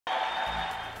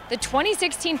The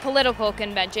 2016 political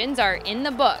conventions are in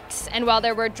the books, and while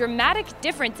there were dramatic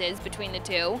differences between the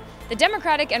two, the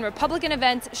Democratic and Republican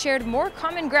events shared more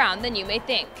common ground than you may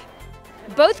think.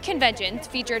 Both conventions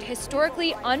featured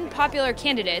historically unpopular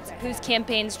candidates whose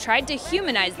campaigns tried to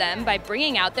humanize them by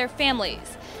bringing out their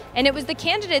families. And it was the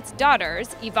candidates'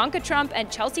 daughters, Ivanka Trump and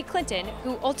Chelsea Clinton,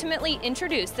 who ultimately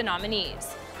introduced the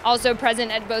nominees. Also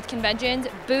present at both conventions,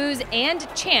 boos and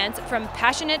chants from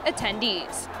passionate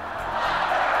attendees.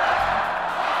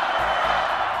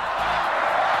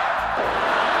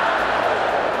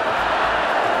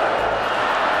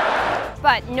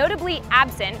 But notably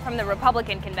absent from the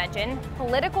Republican convention,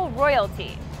 political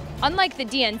royalty. Unlike the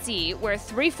DNC, where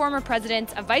 3 former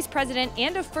presidents, a vice president,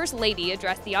 and a first lady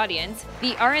addressed the audience,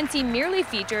 the RNC merely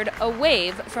featured a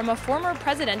wave from a former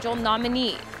presidential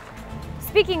nominee.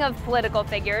 Speaking of political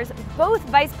figures, both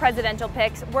vice presidential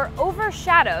picks were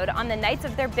overshadowed on the nights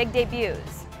of their big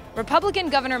debuts. Republican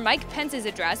Governor Mike Pence's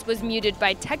address was muted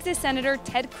by Texas Senator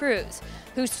Ted Cruz,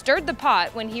 who stirred the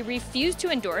pot when he refused to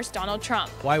endorse Donald Trump.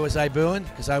 Why was I booing?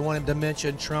 Because I wanted to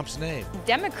mention Trump's name.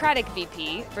 Democratic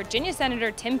VP, Virginia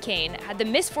Senator Tim Kaine, had the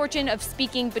misfortune of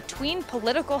speaking between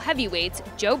political heavyweights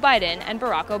Joe Biden and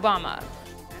Barack Obama.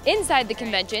 Inside the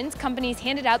conventions, companies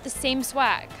handed out the same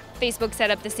swag. Facebook set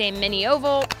up the same mini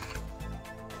oval.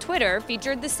 Twitter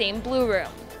featured the same blue room.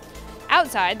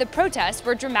 Outside, the protests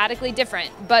were dramatically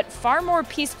different, but far more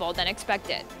peaceful than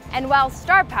expected. And while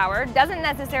star power doesn't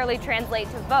necessarily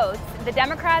translate to votes, the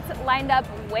Democrats lined up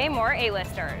way more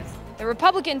A-listers. The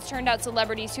Republicans turned out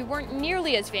celebrities who weren't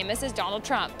nearly as famous as Donald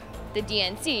Trump. The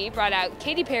DNC brought out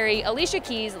Katy Perry, Alicia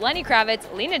Keys, Lenny Kravitz,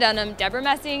 Lena Dunham, Deborah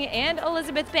Messing, and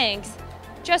Elizabeth Banks,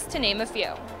 just to name a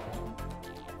few.